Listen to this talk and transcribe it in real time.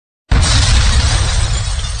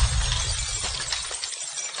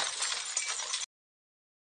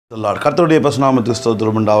கர்த்தருடைய பரிசுநாமத்துக்கு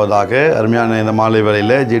ஸ்தோத்திரம் உண்டாவதாக. அருமையான இந்த மாலை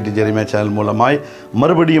வேளையில் gt.JEREMIAH சேனல் மூலமாய்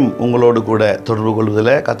மறுபடியும் உங்களோடு கூட தொடர்பு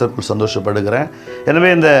கொள்வதில் கர்த்தருக்குள் சந்தோஷப்படுகிறேன். எனவே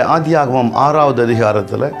இந்த ஆதியாகமம் 6வது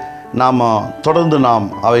அதிகாரத்தில் நாம் தொடர்ந்து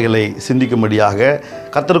அவைகளை சிந்திக்கும்படியாக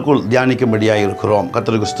கர்த்தருக்குள் தியானிக்கும்படியாக இருக்கிறோம்.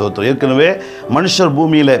 கர்த்தருக்கு ஸ்தோத்திரம். ஏற்கனவே மனுஷர்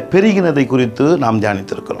பூமியில் பெருகினதை குறித்து நாம்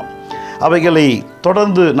தியானித்திருக்கிறோம். அவைகளை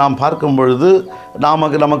தொடர்ந்து நாம் பார்க்கும் பொழுது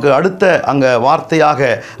நமக்கு அடுத்த அங்கே வார்த்தையாக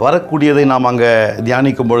வரக்கூடியதை நாம் அங்கே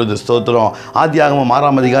தியானிக்கும் பொழுது ஸ்தோத்திரம். ஆதியாகமம்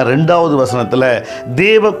 6ஆம் அதிகாரம் 2வது வசனத்தில்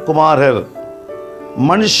தேவகுமாரர்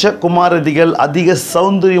மனுஷகுமாரதிகள் அதிக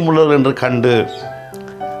சௌந்தரியம் உள்ளவர் என்று கண்டு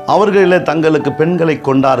அவர்களில் தங்களுக்கு பெண்களை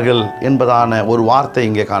கொண்டார்கள் என்பதான ஒரு வார்த்தை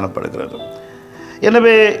இங்கே காணப்படுகிறது.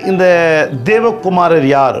 எனவே இந்த தேவகுமாரர்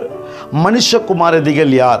யார்,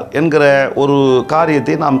 மனுஷகுமாரதிகள் யார் என்கிற ஒரு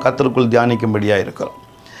காரியத்தை நாம் கர்த்தருக்குள் தியானிக்கும்படியாக இருக்கிறோம்.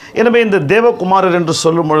 எனவே இந்த தேவகுமாரர் என்று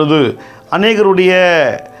சொல்லும் பொழுது அநேகருடைய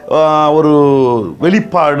ஒரு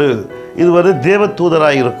வெளிப்பாடு இதுவரை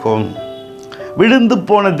தேவதூதராக இருக்கும், விழுந்து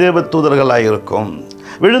போன தேவதூதர்களாக இருக்கும்.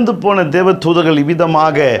 விழுந்து போன தேவதூதர்கள்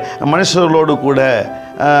இவ்விதமாக மனுஷர்களோடு கூட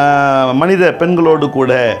மனித பெண்களோடு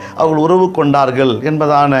கூட அவர்கள் உறவு கொண்டார்கள்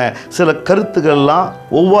என்பதான சில கருத்துக்கள்லாம்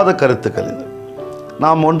ஒவ்வாத கருத்துக்கள். இது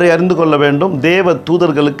நாம் ஒன்றை அறிந்து கொள்ள வேண்டும். தேவ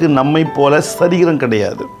தூதர்களுக்கு நம்மை போல சரீரம்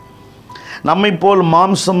கிடையாது. நம்மை போல்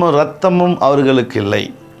மாம்சமும் இரத்தமும் அவர்களுக்கு இல்லை.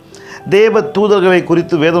 தேவ தூதர்களை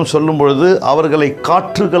குறித்து வேதம் சொல்லும் பொழுது அவர்களை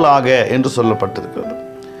காற்றுகளாக என்று சொல்லப்பட்டிருக்கிறது.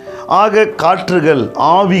 ஆக காற்றுகள்,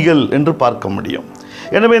 ஆவிகள் என்று பார்க்க முடியும்.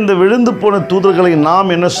 எனவே இந்த விழுந்து போன தூதர்களை நாம்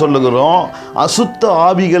என்ன சொல்லுகிறோம்? அசுத்த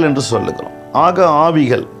ஆவிகள் என்று சொல்லுகிறோம். ஆக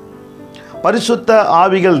ஆவிகள், பரிசுத்த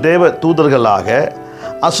ஆவிகள் தேவ தூதர்களாக,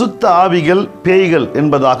 அசுத்த ஆவிகள் பேய்கள்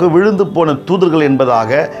என்பதாக, விழுந்து போன தூதர்கள்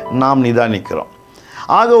என்பதாக நாம் நிதானிக்கிறோம்.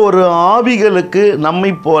 ஆக ஒரு ஆவிகளுக்கு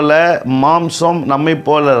நம்மை போல மாம்சம், நம்மை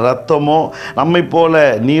போல இரத்தமோ, நம்மை போல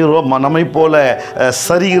நீரோ, நம்மை போல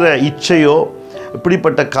சரீர இச்சையோ,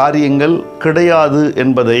 இப்படிப்பட்ட காரியங்கள் கிடையாது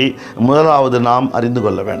என்பதை முதலாவது நாம் அறிந்து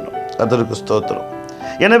கொள்ள வேண்டும். கர்த்தருக்கு ஸ்தோத்திரம்.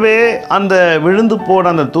 எனவே அந்த விழுந்து போன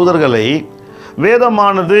அந்த தூதர்களை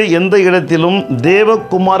வேதமானது எந்த இடத்திலும்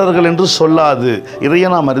தேவகுமாரர்கள் என்று சொல்லாது. இதையே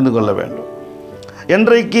நாம் அறிந்து கொள்ள வேண்டும்.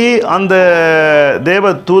 என்றைக்கு அந்த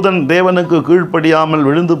தேவ தூதன் தேவனுக்கு கீழ்ப்படியாமல்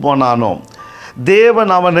விழுந்து போனானோ,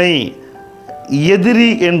 தேவன் அவனை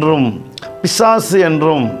எதிரி என்றும், பிசாசு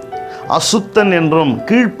என்றும், அசுத்தன் என்றும்,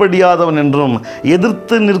 கீழ்ப்படியாதவன் என்றும்,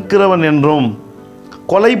 எதிர்த்து நிற்கிறவன் என்றும்,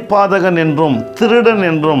 கொலைபாதகன் என்றும், திருடன்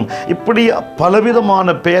என்றும், இப்படி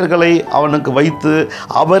பலவிதமான பெயர்களை அவனுக்கு வைத்து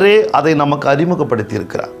அவரே அதை நமக்கு அறிமுகப்படுத்தி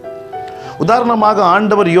இருக்கிறார். உதாரணமாக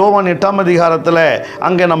ஆண்டவர் யோவான் 8ஆம் அதிகாரத்தில்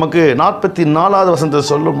அங்கே நமக்கு 44வது வசனத்தை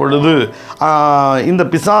சொல்லும் பொழுது இந்த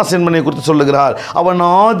பிசாசு என்பனை குறித்து சொல்லுகிறார். அவன்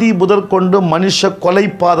ஆதி முதற்கொண்டு மனுஷ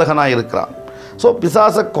கொலைபாதகனாக இருக்கிறான். ஸோ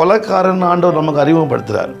பிசாச கொலைக்காரன் ஆண்டவர் நமக்கு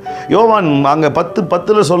அறிமுகப்படுத்துகிறார். யோவான் அங்கே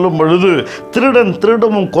 10:10 சொல்லும் பொழுது திருடன்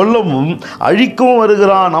திருடவும் கொல்லவும் அழிக்கவும்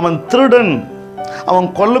வருகிறான். அவன் திருடன், அவன்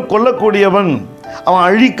கொல்லக்கூடியவன், அவன்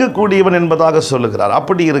அழிக்கக்கூடியவன் என்பதாக சொல்லுகிறார்.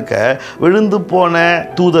 அப்படி இருக்க விழுந்து போன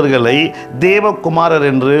தூதர்களை தேவகுமாரர்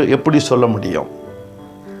என்று எப்படி சொல்ல முடியும்?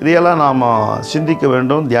 இதையெல்லாம் நாம் சிந்திக்க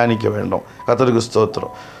வேண்டும், தியானிக்க வேண்டும். கர்த்தருக்கு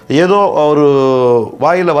ஸ்தோத்திரம். ஏதோ ஒரு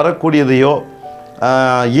வாயில் வரக்கூடியதையோ,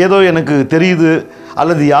 ஏதோ எனக்கு தெரியுது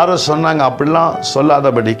அல்லது யாரோ சொன்னாங்க அப்படிலாம்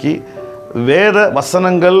சொல்லாதபடிக்கு வேத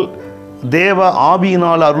வசனங்கள் தேவ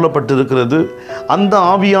ஆவியினால் அருளப்பட்டிருக்கிறது. அந்த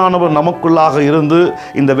ஆவியானவர் நமக்குள்ளாக இருந்து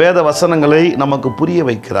இந்த வேத வசனங்களை நமக்கு புரிய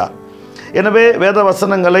வைக்கிறார். எனவே வேத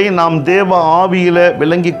வசனங்களை நாம் தேவ ஆவியில்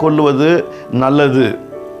விளங்கி கொள்வது நல்லது.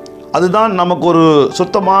 அதுதான் நமக்கு ஒரு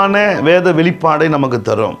சுத்தமான வேத வெளிப்பாடை நமக்கு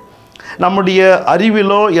தரும். நம்முடைய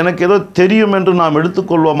அறிவிலோ எனக்கு ஏதோ தெரியும் என்று நாம்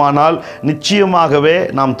எடுத்துக்கொள்வோமானால் நிச்சயமாகவே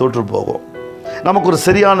நாம் தோற்று போவோம். நமக்கு ஒரு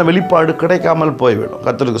சரியான வெளிப்பாடு கிடைக்காமல் போய்விடும்.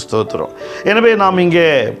 கர்த்தருக்கு ஸ்தோத்திரம். எனவே நாம் இங்கே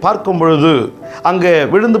பார்க்கும் பொழுது அங்கே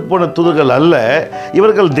விழுந்து போன தூதர்கள் அல்ல,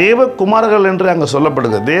 இவர்கள் தேவகுமாரர்கள் என்று அங்கே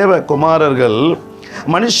சொல்லப்படுகிறது. தேவகுமாரர்கள்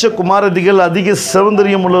மனுஷகுமாரதிகள் அதிக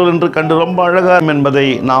சௌந்தரியம் உள்ளவர் என்று கண்டு ரொம்ப அழகா என்பதை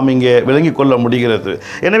நாம் இங்கே விளங்கி கொள்ள முடிகிறது.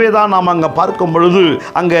 எனவே தான் நாம் அங்கே பார்க்கும் பொழுது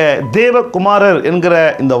அங்கே தேவகுமாரர் என்கிற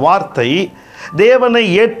இந்த வார்த்தை தேவனை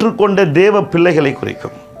ஏற்றுக்கொண்ட தேவ பிள்ளைகளை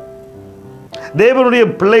குறிக்கும். தேவனுடைய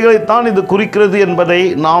பிள்ளைகளைத்தான் இது குறிக்கிறது என்பதை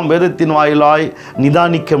நாம் வேதத்தின் வாயிலாய்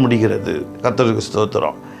நிதானிக்க முடிகிறது. கர்த்தருக்கு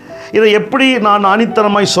ஸ்தோத்திரம். இதை எப்படி நான்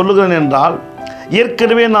ஆணித்தரமாய் சொல்லுகிறேன் என்றால்,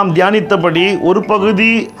 ஏற்கனவே நாம் தியானித்தபடி ஒரு பகுதி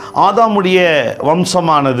ஆதாமுடைய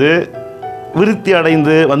வம்சமானது விருத்தி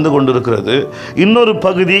அடைந்து வந்து கொண்டிருக்கிறது, இன்னொரு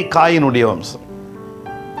பகுதி காயினுடைய வம்சம்.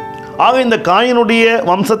 ஆக இந்த காயினுடைய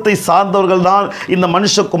வம்சத்தை சார்ந்தவர்கள் தான் இந்த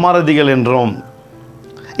மனுஷகுமாரதிகள் என்றும்,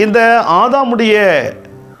 இந்த ஆதாமுடைய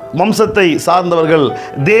வம்சத்தை சார்ந்தவர்கள்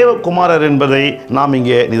தேவகுமாரர் என்பதை நாம்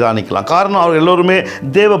இங்கே நிதானிக்கலாம். காரணம், அவர்கள் எல்லோருமே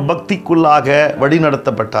தேவ பக்திக்குள்ளாக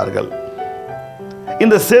வழிநடத்தப்பட்டார்கள்.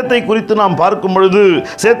 இந்த சேத்தை குறித்து நாம் பார்க்கும் பொழுது,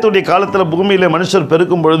 சேத்துடைய காலத்தில் பூமியிலே மனுஷர்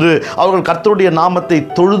பெருக்கும் பொழுது அவர்கள் கர்த்தருடைய நாமத்தை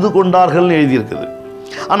தொழுது கொண்டார்கள் எழுதியிருக்குது.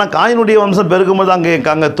 ஆனால் காயினுடைய வம்சம் பெருக்கும்போது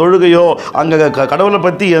அங்கே தொழுகையோ அங்கே கடவுளை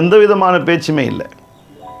பற்றி எந்த விதமான பேச்சுமே இல்லை.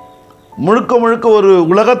 முழுக்க முழுக்க ஒரு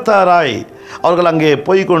உலகத்தாராய் அவர்கள் அங்கே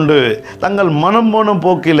போய்கொண்டு தங்கள் மனம் போன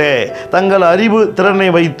போக்கிலே தங்கள் அறிவு திறனை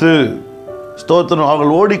வைத்து ஸ்தோத்திரம்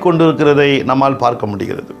அவர்கள் ஓடிக்கொண்டிருக்கிறதை நம்மால் பார்க்க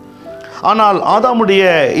முடிகிறது. ஆனால் ஆதாமுடைய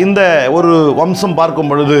இந்த ஒரு வம்சம் பார்க்கும்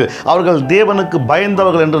பொழுது அவர்கள் தேவனுக்கு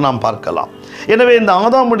பயந்தவர்கள் என்று நாம் பார்க்கலாம். எனவே இந்த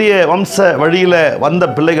ஆதாமுடைய வம்ச வழியில் வந்த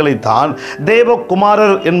பிள்ளைகளைத்தான்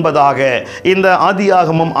தேவகுமாரர் என்பதாக இந்த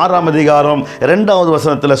ஆதியாகமம் 6ஆம் அதிகாரம் 2வது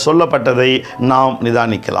வசனத்தில் சொல்லப்பட்டதை நாம்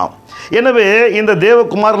நிதானிக்கலாம். எனவே இந்த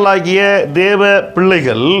தேவகுமாரர்களாகிய தேவ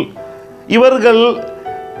பிள்ளைகள் இவர்கள்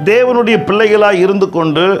தேவனுடைய பிள்ளைகளாய் இருந்து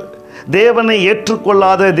கொண்டு தேவனை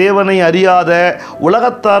ஏற்றுக்கொள்ளாத, தேவனை அறியாத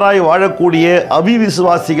உலகத்தாராய் வாழக்கூடிய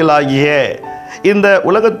அவிவிசுவாசிகளாகிய இந்த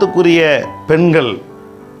உலகத்துக்குரிய பெண்கள்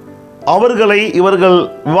அவர்களை இவர்கள்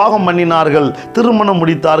விவாகம் பண்ணினார்கள், திருமணம்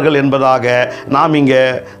முடித்தார்கள் என்பதாக நாம் இங்கே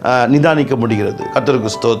நிதானிக்க முடிகிறது.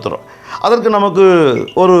 கர்த்தருக்கு ஸ்தோத்திரம். அதற்கு நமக்கு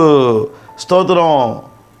ஒரு ஸ்தோத்திரம்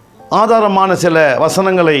ஆதாரமான சில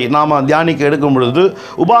வசனங்களை நாம் தியானிக்க எடுக்கும் பொழுது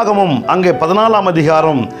உபாகமம் அங்கே 14ஆம்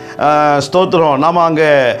அதிகாரம் ஸ்தோத்திரம் நாம் அங்கே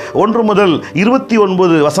 1 முதல்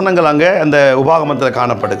 29 வசனங்கள் அங்கே அந்த உபாகமத்தில்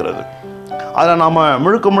காணப்படுகிறது. அதில் நாம்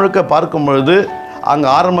முழுக்க பார்க்கும் பொழுது அங்கே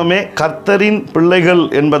ஆரம்பமே கர்த்தரின் பிள்ளைகள்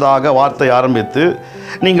என்பதாக வார்த்தை ஆரம்பித்து,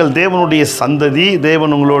 நீங்கள் தேவனுடைய சந்ததி,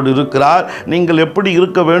 தேவன் உங்களோடு இருக்கிறார், நீங்கள் எப்படி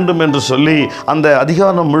இருக்க வேண்டும் என்று சொல்லி அந்த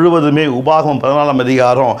அதிகாரம் முழுவதுமே உபாகமம் 14ஆம்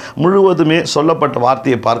அதிகாரம் முழுவதுமே சொல்லப்பட்ட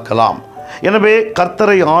வார்த்தையை பார்க்கலாம். எனவே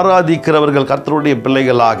கர்த்தரை ஆராதிக்கிறவர்கள் கர்த்தருடைய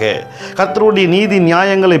பிள்ளைகளாக, கர்த்தருடைய நீதி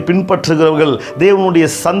நியாயங்களை பின்பற்றுகிறவர்கள் தேவனுடைய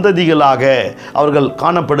சந்ததிகளாக அவர்கள்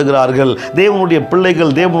காணப்படுகிறார்கள். தேவனுடைய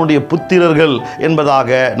பிள்ளைகள், தேவனுடைய புத்திரர்கள்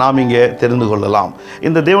என்பதாக நாம் இங்கே தெரிந்து கொள்ளலாம்.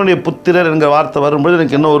 இந்த தேவனுடைய புத்திரர் என்கிற வார்த்தை வரும்போது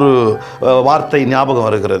எனக்கு இன்னொரு வார்த்தை ஞாபகம்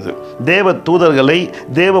வருகிறது. தேவ தூதர்களை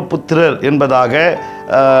தேவ புத்திரர் என்பதாக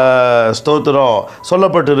ஸ்தோத்திரம்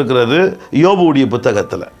சொல்லப்பட்டு இருக்கிறது யோபுடைய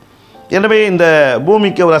புத்தகத்தில். எனவே இந்த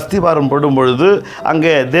பூமிக்கு ஒரு அஸ்திவாரம் போடும் பொழுது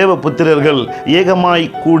அங்கே தேவ புத்திரர்கள் ஏகமாய்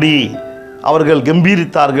கூடி அவர்கள்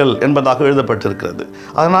கம்பீரித்தார்கள் என்பதாக எழுதப்பட்டிருக்கிறது.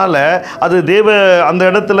 அதனால் அது அந்த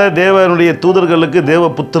இடத்துல தேவனுடைய தூதர்களுக்கு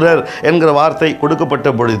தேவ புத்திரர் என்கிற வார்த்தை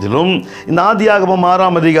கொடுக்கப்பட்ட பொழுதிலும் இந்த ஆதியாகமம்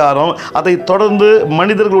 6ஆம் அதிகாரம் அதை தொடர்ந்து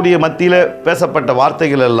மனிதர்களுடைய மத்தியில் பேசப்பட்ட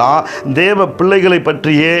வார்த்தைகள் எல்லாம் தேவ பிள்ளைகளை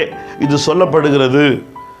பற்றியே இது சொல்லப்படுகிறது.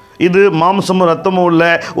 இது மாம்சமும் ரத்தமும் உள்ள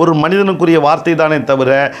ஒரு மனிதனுக்குரிய வார்த்தை தானே தவிர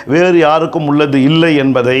வேறு யாருக்கும் உள்ளது இல்லை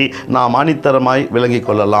என்பதை நாம் ஆணித்தரமாய் விளங்கிக்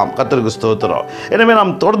கொள்ளலாம். கர்த்தருக்கு ஸ்தோத்திரம். எனவே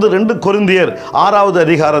நாம் தொடர்ந்து 2 கொரிந்தியர் 6வது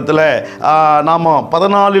அதிகாரத்தில் நாம்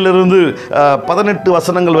 14 to 18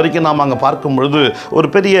 வசனங்கள் வரைக்கும் நாம் அங்கே பார்க்கும் பொழுது ஒரு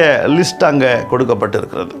பெரிய லிஸ்ட் அங்கே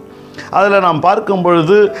கொடுக்கப்பட்டிருக்கிறது. அதில் நாம் பார்க்கும்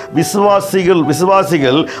பொழுது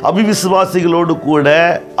விசுவாசிகள் அவிவிசுவாசிகளோடு கூட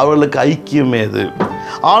அவர்களுக்கு ஐக்கியம் ஏது,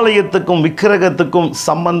 ஆலயத்துக்கும் விக்கிரகத்துக்கும்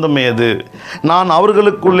சம்பந்தம் ஏது, நான்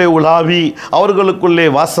அவர்களுக்குள்ளே உலாவி அவர்களுக்குள்ளே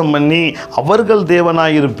வாசம் பண்ணி அவர்கள்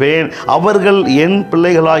தேவனாயிருப்பேன், அவர்கள் என்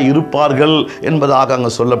பிள்ளைகளாய் இருப்பார்கள் என்பதாக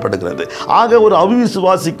அங்கே சொல்லப்படுகிறது. ஆக ஒரு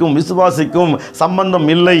அவிவிசுவாசிக்கும் விசுவாசிக்கும் சம்பந்தம்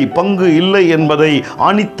இல்லை, பங்கு இல்லை என்பதை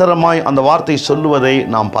ஆணித்தரமாய் அந்த வார்த்தை சொல்லுவதை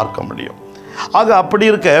நாம் பார்க்க முடியும். ஆக அப்படி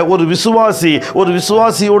இருக்க ஒரு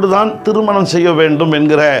விசுவாசியோடு தான் திருமணம் செய்ய வேண்டும்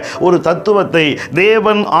என்கிற ஒரு தத்துவத்தை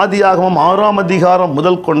தேவன் ஆதியாகமம் 6ஆம் அதிகாரம்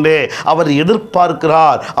முதல் கொண்டே அவர்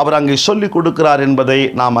எதிர்பார்க்கிறார், அவர் அங்கே சொல்லிக் கொடுக்கிறார் என்பதை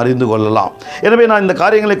நாம் அறிந்து கொள்ளலாம். எனவே நான் இந்த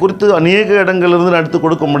காரியங்களை குறித்து அநேக இடங்களிலிருந்து எடுத்து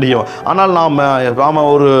கொடுக்க முடியும். ஆனால் நாம்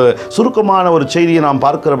ஒரு சுருக்கமான ஒரு செய்தியை நாம்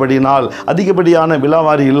பார்க்கிறபடினால் அதிகப்படியான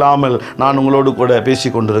விலாவாரி இல்லாமல் நான் உங்களோடு கூட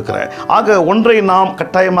பேசி கொண்டிருக்கிறேன். ஆக ஒன்றை நாம்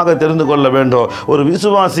கட்டாயமாக தெரிந்து கொள்ள வேண்டும். ஒரு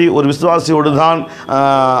விசுவாசியோடு தான்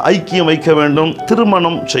ஐக்கியம் வைக்க வேண்டும்,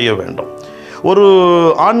 திருமணம் செய்ய வேண்டும். ஒரு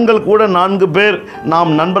ஆண்கள் கூட 4 பேர் நாம்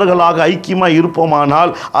நண்பர்களாக ஐக்கியமாக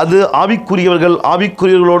இருப்போமானால் அது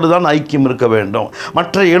ஆவிக்குரியவர்களோடு தான் ஐக்கியம் இருக்க வேண்டும்.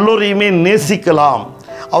 மற்ற எல்லோரையுமே நேசிக்கலாம்,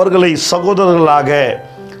 அவர்களை சகோதரர்களாக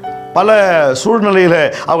பல சூழ்நிலையில்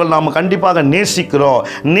அவர்கள் நாம் கண்டிப்பாக நேசிக்கிறோம்.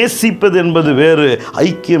 நேசிப்பது என்பது வேறு,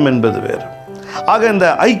 ஐக்கியம் என்பது வேறு. ஆக இந்த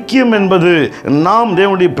ஐக்கியம் என்பது நாம்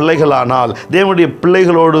தேவனுடைய பிள்ளைகளானால் தேவனுடைய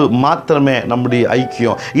பிள்ளைகளோடு மாத்திரமே நம்முடைய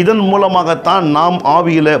ஐக்கியம். இதன் மூலமாகத்தான் நாம்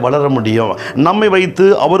ஆவியில் வளர முடியும், நம்மை வைத்து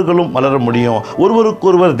அவர்களும் வளர முடியும்.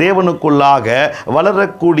 ஒருவருக்கொருவர் தேவனுக்குள்ளாக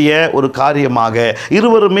வளரக்கூடிய ஒரு காரியமாக,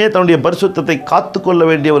 இருவருமே தன்னுடைய பரிசுத்தத்தை காத்து கொள்ள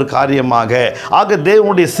வேண்டிய ஒரு காரியமாக, ஆக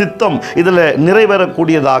தேவனுடைய சித்தம் இதில்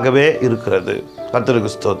நிறைவேறக்கூடியதாகவே இருக்கிறது.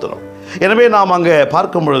 கர்த்தருக்கு ஸ்தோத்திரம். எனவே நாம் அங்கே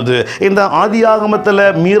பார்க்கும் பொழுது இந்த ஆதியாகமத்தில்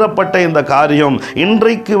மீறப்பட்ட இந்த காரியம்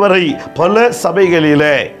இன்றைக்கு வரை பல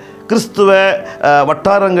சபைகளிலே கிறிஸ்துவ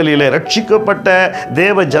வட்டாரங்களிலே ரட்சிக்கப்பட்ட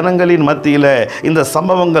தேவ ஜனங்களின் மத்தியில் இந்த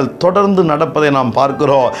சம்பவங்கள் தொடர்ந்து நடப்பதை நாம்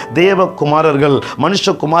பார்க்கிறோம். தேவகுமாரர்கள்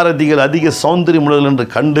மனுஷகுமாரதிகள் அதிக சௌந்தரியமுள்ளவர்கள் என்று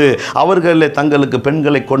கண்டு அவர்களே தங்களுக்கு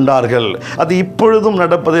பெண்களை கொண்டார்கள். அது இப்பொழுதும்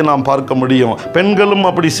நடப்பதை நாம் பார்க்க முடியும். பெண்களும்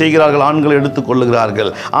அப்படி செய்கிறார்கள், ஆண்களை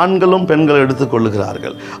எடுத்துக்கொள்ளுகிறார்கள், ஆண்களும் பெண்களை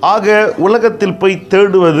எடுத்துக்கொள்ளுகிறார்கள். ஆக உலகத்தில் போய்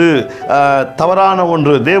தேடுவது தவறான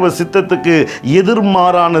ஒன்று, தேவ சித்தத்துக்கு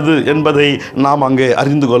எதிர்மாறானது என்பதை நாம் அங்கே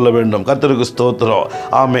அறிந்து கொள்ள வேண்டும். கர்த்தருக்கு ஸ்தோத்திரம்.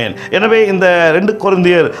 ஆமென். எனவே இந்த 2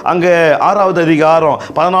 கொரிந்தியர் அங்கே 6வது அதிகாரம்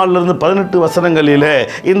 14 18 வசனங்களிலே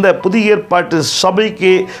இந்த புதிய ஏற்பாட்டு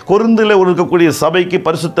சபைக்கு, கொரிந்திலே இருக்கக்கூடிய சபைக்கு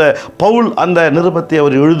பரிசுத்த பவுல் அந்த நிருபத்தை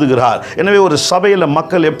அவர் எழுதுகிறார். எனவே ஒரு சபையில்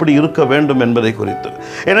மக்கள் எப்படி இருக்க வேண்டும் என்பதை குறித்து.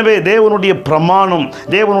 எனவே தேவனுடைய பிரமாணம்,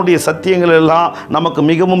 தேவனுடைய சத்தியங்கள் எல்லாம் நமக்கு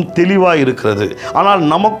மிகவும் தெளிவாக இருக்கிறது. ஆனால்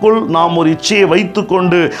நமக்குள் நாம் ஒரு இச்சையை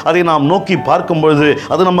வைத்துக்கொண்டு அதை நாம் நோக்கி பார்க்கும் பொழுது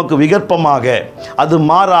அது நமக்கு விகற்பமாக, அது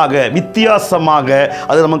மாறாக, வித்தியாசமாக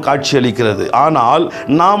அது நமக்கு காட்சியளிக்கிறது. ஆனால்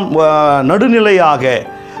நாம் நடுநிலையாக,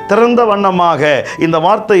 திறந்த வண்ணமாக இந்த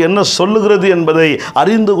வார்த்தை என்ன சொல்லுகிறது என்பதை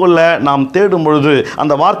அறிந்து கொள்ள நாம் தேடும் பொழுது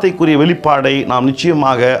அந்த வார்த்தைக்குரிய வெளிப்பாடை நாம்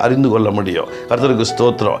நிச்சயமாக அறிந்து கொள்ள முடியும். கர்த்தருக்கு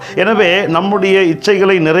ஸ்தோத்திரம். எனவே நம்முடைய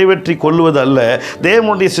இச்சைகளை நிறைவேற்றி கொள்வது அல்ல,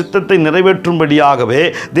 தேவனுடைய சித்தத்தை நிறைவேற்றும்படியாகவே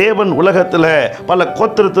தேவன் உலகத்தில் பல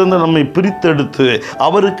கோத்திரத்திலிருந்து நம்மை பிரித்தெடுத்து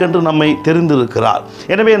அவருக்கென்று நம்மை தெரிந்திருக்கிறார்.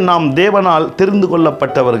 எனவே நாம் தேவனால் தெரிந்து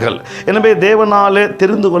கொள்ளப்பட்டவர்கள். எனவே தேவனாலே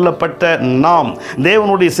தெரிந்து கொள்ளப்பட்ட நாம்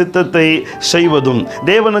தேவனுடைய சித்தத்தை செய்வதும்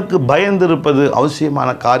தேவனுக்கு பயந்திருப்பது அவசியமான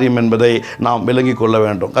காரியம் என்பதை நாம் விளங்கிக் கொள்ள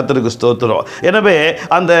வேண்டும். கர்த்தருக்கு ஸ்தோத்திரம். எனவே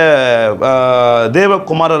அந்த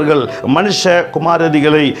தேவகுமாரர்கள் மனுஷ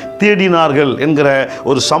குமாரதிகளை தேடினார்கள் என்கிற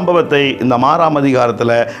ஒரு சம்பவத்தை இந்த 6ஆம்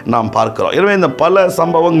அதிகாரத்தில் நாம் பார்க்கிறோம். எனவே இந்த பல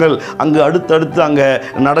சம்பவங்கள் அங்கு அடுத்தடுத்து அங்கே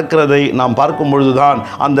நடக்கிறதை நாம் பார்க்கும் பொழுதுதான்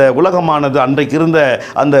அந்த உலகமானது, அன்றைக்கு இருந்த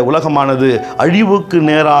அந்த உலகமானது அழிவுக்கு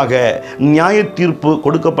நேராக நியாய தீர்ப்பு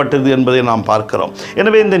கொடுக்கப்பட்டது என்பதை நாம் பார்க்கிறோம்.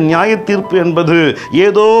 எனவே இந்த நியாய தீர்ப்பு என்பது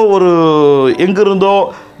ஏதோ ஒரு எங்கிருந்தோ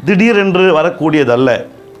திடீரென்று வரக்கூடியதல்ல.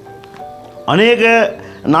 அநேக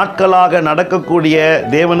நாட்களாக நடக்கக்கூடிய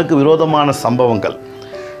தேவனுக்கு விரோதமான சம்பவங்கள்.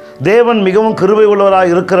 தேவன் மிகவும் கிருபை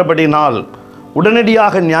உள்ளவராக இருக்கிறபடினால்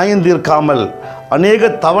உடனடியாக நியாயம் தீர்க்காமல்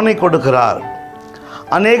அநேக தவணை கொடுக்கிறார்,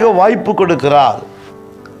 அநேக வாய்ப்பு கொடுக்கிறார்,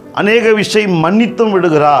 அநேக விஷயம் மன்னித்தும்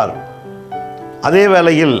விடுகிறார். அதே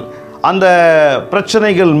வேளையில் அந்த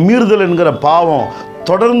பிரச்சனைகள், மீறுதல் என்கிற பாவம்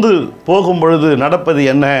தொடர்ந்து போகும் பொழுது நடப்பது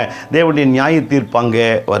என்ன? தேவனுடைய நியாய தீர்ப்பு அங்கே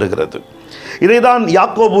வருகிறது. இதைதான்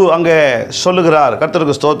யாக்கோபு அங்கே சொல்லுகிறார்.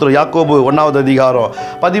 கர்த்தருக்கு ஸ்தோத்திரம். யாக்கோபு 1வது அதிகாரம்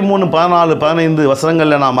 13, 14, 15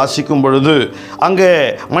 வசனங்களில் நாம் வாசிக்கும் பொழுது அங்கே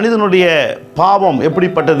மனிதனுடைய பாவம்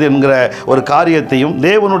எப்படிப்பட்டது என்கிற ஒரு காரியத்தையும்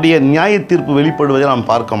தேவனுடைய நியாய தீர்ப்பு வெளிப்படுவதை நாம்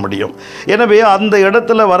பார்க்க முடியும். எனவே அந்த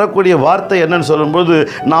இடத்துல வரக்கூடிய வார்த்தை என்னன்னு சொல்லும்போது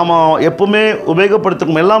நாம் எப்பவுமே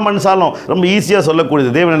உபயோகப்படுத்தும் எல்லா மனுஷாலும் ரொம்ப ஈஸியாக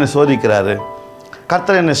சொல்லக்கூடியது, தேவன் என்னை சோதிக்கிறாரு,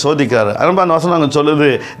 கர்த்தர் என்னை சோதிக்கிறாரு. அதனால் அந்த வசனம் அங்கே சொல்லுது,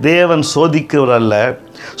 தேவன் சோதிக்கிறவர் அல்ல,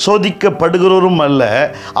 சோதிக்கப்படுகிறவரும் அல்ல,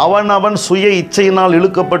 அவன் சுய இச்சையினால்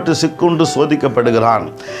இழுக்கப்பட்டு சிக்குண்டு சோதிக்கப்படுகிறான்.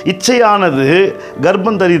 இச்சையானது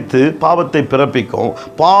கர்ப்பம் தரித்து பாவத்தை பிறப்பிக்கும்,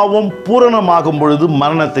 பாவம் பூரணமாகும் பொழுது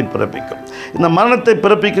மரணத்தை பிறப்பிக்கும். இந்த மரணத்தை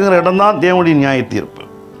பிறப்பிக்குங்கிற இடம்தான் தேவனுடைய நியாய தீர்ப்பு.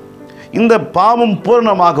 இந்த பாவம்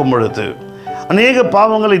பூரணமாகும் பொழுது அநேக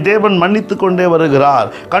பாவங்களை தேவன் மன்னித்து கொண்டே வருகிறார்.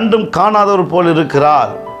 கண்டும் காணாதவர் போல்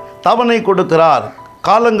இருக்கிறார், தவணை கொடுக்கிறார்,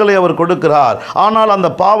 காலங்களை அவர் கொடுக்கிறார். ஆனால் அந்த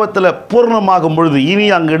பாவத்தில் பூர்ணமாகும் பொழுது இனி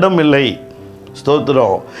அங்கு இடம் இல்லை.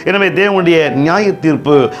 ஸ்தோத்திரம். எனவே தேவனுடைய நியாய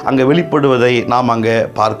தீர்ப்பு அங்கே வெளிப்படுவதை நாம் அங்கே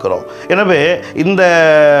பார்க்கிறோம். எனவே இந்த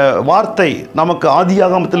வார்த்தை நமக்கு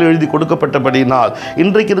ஆதியாகமத்தில் எழுதி கொடுக்கப்பட்டபடியினால்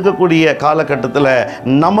இன்றைக்கு இருக்கக்கூடிய காலகட்டத்தில்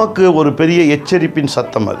நமக்கு ஒரு பெரிய எச்சரிப்பின்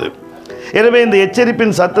சத்தம் அது. எனவே இந்த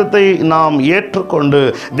எச்சரிப்பின் சத்தத்தை நாம் ஏற்றுக்கொண்டு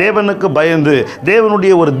தேவனுக்கு பயந்து,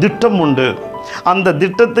 தேவனுடைய ஒரு திட்டம் உண்டு, அந்த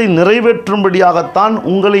திட்டத்தை நிறைவேற்றும்படியாகத்தான்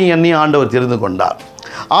உங்களை எண்ணி ஆண்டவர் தெரிந்து கொண்டார்.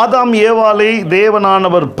 ஆதாம் ஏவாளை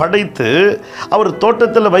தேவனானவர் படைத்து அவர்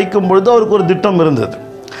தோட்டத்தில் வைக்கும் பொழுது அவருக்கு ஒரு திட்டம் இருந்தது.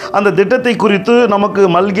 அந்த திட்டத்தை குறித்து நமக்கு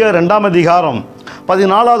மல்கியா 2ஆம் அதிகாரம்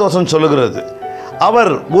 14வது வசனம் சொல்லுகிறது.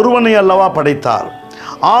 அவர் ஒருவனை அல்லவா படைத்தார்,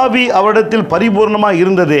 ஆவி அவரிடத்தில் பரிபூர்ணமாக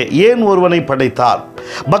இருந்ததே, ஏன் ஒருவனை படைத்தார்,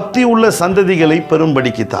 பக்தி உள்ள சந்ததிகளை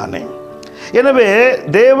பெரும்படிக்குத்தானே. எனவே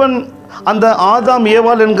தேவன் அந்த ஆதாம்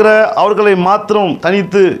ஏவாள் என்கிற அவர்களை மாத்திரம்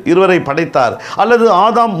தனித்து இருவரை படைத்தார், அல்லது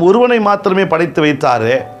ஆதாம் ஒருவனை மாத்திரமே படைத்து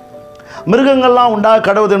வைத்தாரே? மிருகங்கள்லாம் உண்டாக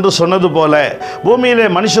கடவுது என்று சொன்னது போல பூமியிலே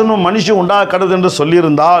மனுஷனும் மனுஷன் உண்டாக கடவுது என்று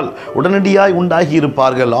சொல்லியிருந்தால் உடனடியாய் உண்டாகி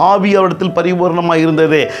இருப்பார்கள். ஆவி அவரிடத்தில் பரிபூர்ணமாக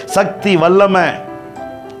இருந்ததே, சக்தி வல்லமை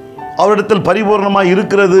அவரிடத்தில் பரிபூர்ணமாக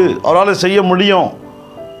இருக்கிறது, அவரால் செய்ய முடியும்.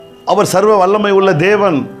 அவர் சர்வ வல்லமை உள்ள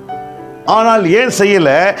தேவன். ஆனால் ஏன்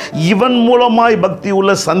செய்யலை? இவன் மூலமாய் பக்தி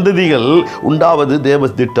உள்ள சந்ததிகள் உண்டாவது தேவ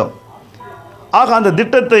திட்டம். ஆக அந்த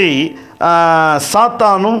திட்டத்தை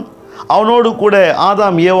சாத்தானும் அவனோடு கூட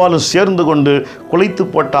ஆதாம் ஏவாளும் சேர்ந்து கொண்டு குலைத்து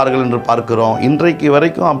போட்டார்கள் என்று பார்க்கிறோம். இன்றைக்கு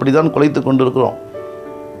வரைக்கும் அப்படி தான் குலைத்து கொண்டிருக்கிறோம்.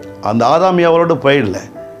 அந்த ஆதாம் ஏவாளோடு போயிடல,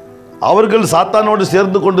 அவர்கள் சாத்தானோடு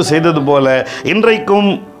சேர்ந்து கொண்டு செய்தது போல இன்றைக்கும்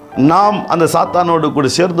நாம் அந்த சாத்தானோடு கூட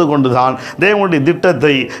சேர்ந்து கொண்டு தான் தேவனுடைய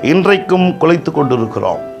திட்டத்தை இன்றைக்கும் குலைத்து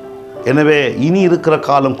கொண்டிருக்கிறோம். எனவே இனி இருக்கிற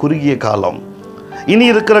காலம் குறுகிய காலம், இனி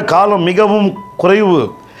இருக்கிற காலம் மிகவும் குறைவு.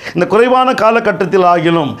 இந்த குறைவான காலகட்டத்தில்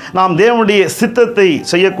ஆகிலும் நாம் தேவனுடைய சித்தத்தை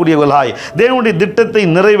செய்யக்கூடியவர்களாய் தேவனுடைய திட்டத்தை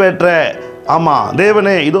நிறைவேற்ற, ஆமாம்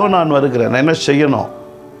தேவனே இதோ நான் வருகிறேன், நான் என்ன செய்யணும்,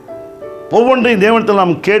 ஒவ்வொன்றையும் தேவனத்தில்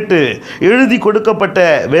நாம் கேட்டு எழுதி கொடுக்கப்பட்ட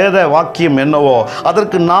வேத வாக்கியம் என்னவோ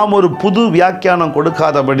அதற்கு நாம் ஒரு புது வியாக்கியானம்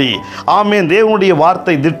கொடுக்காதபடி, ஆமென், தேவனுடைய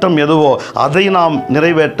வார்த்தை திட்டம் எதுவோ அதை நாம்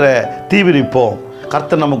நிறைவேற்ற தீவிரிப்போம்.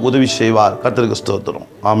 கர்த்தர் நமக்கு உதவி செய்வார். கர்த்தருக்கு ஸ்தோத்திரம்.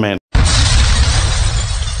 ஆமென்.